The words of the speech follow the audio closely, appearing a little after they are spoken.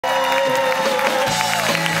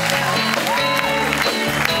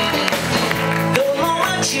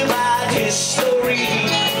much about history,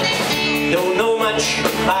 don't know much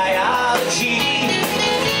biology,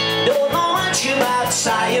 don't know much about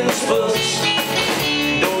science books,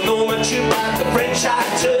 don't know much about the French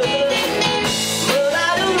actor, but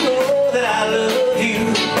I do know that I love you,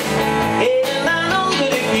 and I know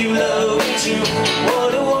that if you love me too,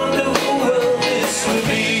 what a wonderful world this would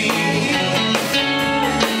be.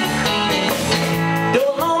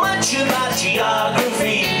 Don't know much about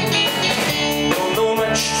geography, don't know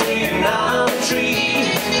much trigonometry,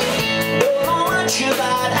 don't know much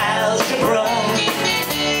about algebra,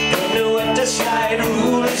 don't know what the side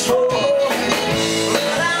rule is for,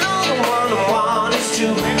 but I know the one I want is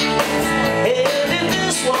two, and if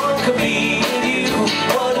this one could be with you,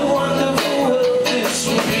 what a wonderful world this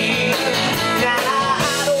would be. Now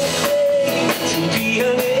I don't claim to be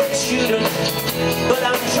an ex-student, but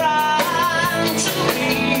I'm trying to be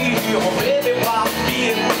your baby while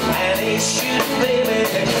being an ex-student, baby.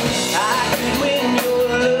 I could win your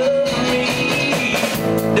love for me.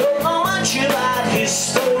 Don't know much about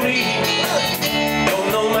history, don't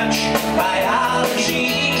know much biology,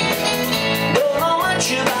 don't know much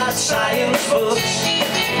about science books,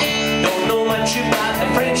 don't know much about the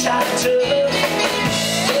French actor,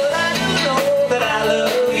 but I do know that I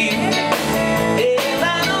love you, and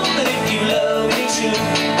I know that if you love me too,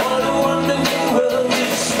 what a wonderful world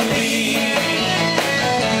this would be.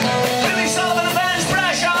 Billy Sullivan and Vance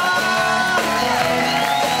Brasher,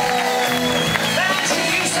 Vance, you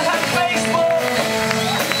used to have Facebook,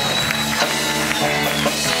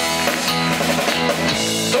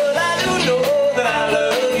 but I do know that I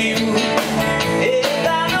love you, and I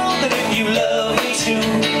know that if you love me too,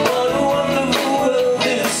 what a wonderful world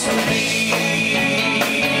this would be.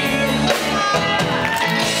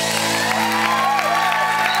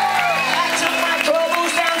 I took my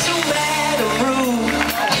troubles down to Madame Rue.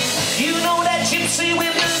 You know that gypsy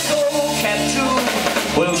with the gold cap too.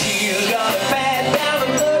 Well, she's got a bad down a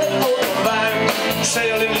bloody motorbike,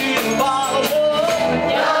 selling little bottles of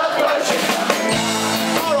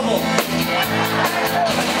horrible.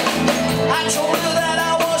 I told her that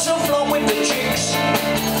I was a flop with the chicks.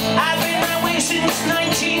 I've been that way since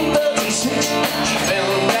 1936. She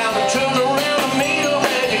fell down and turned around and made a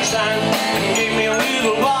magic sign and gave me a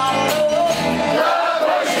little bottle of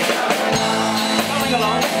coming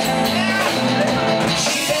along.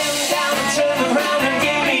 She bent down and turned around and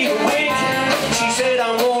gave me a wink. She said,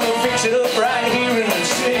 I'm gonna fix it up right here in the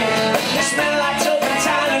sink. It smelled like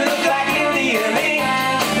turpentine and looked like Indian ink.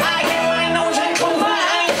 I get my nose and close my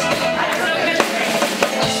eyes.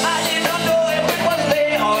 I did not know if it was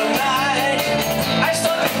day or night. I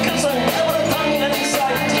started concerned over the tongue and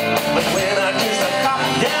sight, but when I kissed the cop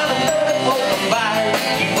down the third and fourth by,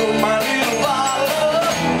 he broke my little bottle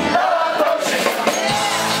of love potion.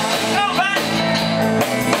 Go back.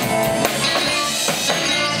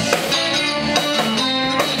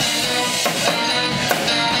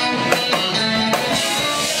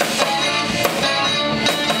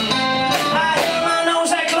 I held my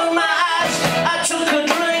nose, I closed my eyes, I took a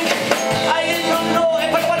drink. I did not know if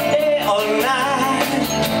it was day or night.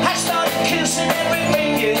 I started kissing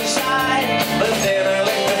everything inside, but then I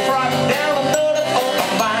let the frock down the third and fourth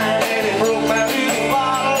combined, and it broke my little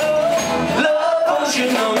bottle of love potion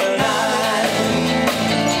number 9.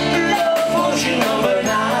 Love potion number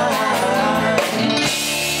 9.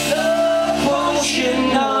 Love potion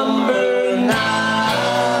number 9.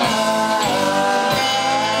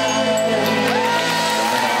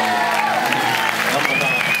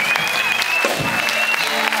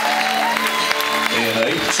 In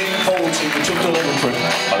 1840, we took a little trip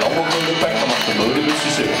along the back of the muddy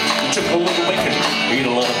Mississippi. We took a little bacon, ate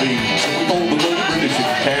a lot of beans, and we pulled the muddy British in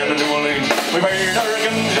Canada, New Orleans. We made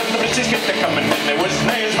Americans and the British kept a coming, and there was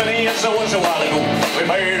not as many as there was a while ago. We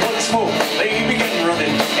made once more, they began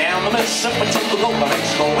running down the Mississippi to the Gulf of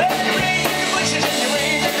Mexico. Well, you raised your bushes and you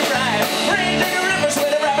raised your ride, raised your rivers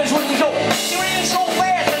where the rapids wouldn't go. You ran so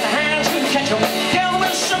fast that the hounds couldn't catch them, down the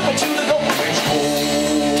Mississippi to the Gulf of Mexico.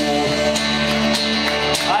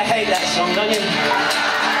 I hate that song, don't you?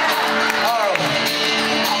 Horrible.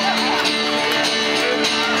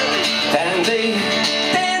 Dandy,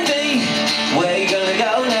 dandy, where you gonna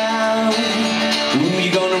go now? Who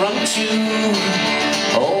you gonna run to?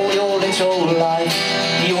 Oh, your little life,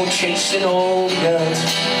 you're chasing old girls.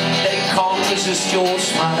 They can't resist your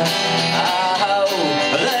smile. Oh,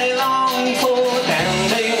 they long for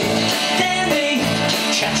dandy, dandy,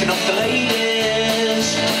 chatting up the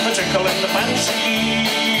ladies, tickling the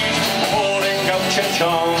fancies, holding out your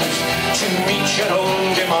charms to meet your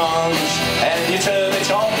own demands, and you turn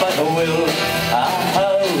it off at will.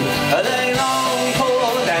 Oh, they long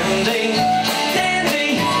for dandy,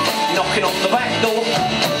 dandy,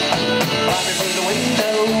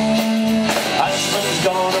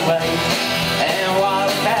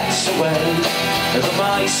 way. The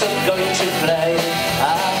mice are going to play.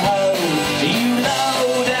 Oh, you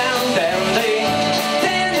low down dandy,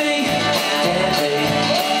 dandy, dandy,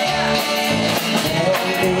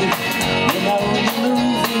 dandy. You know you're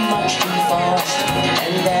moving much too fast.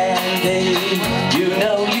 And dandy, you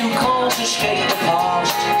know you can't escape the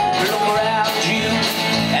past. Look around you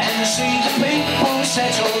and see the people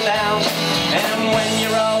settle down. And when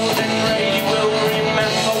you're old and grey, you will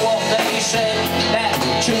remember what they said, that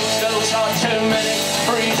 2 girls are too many.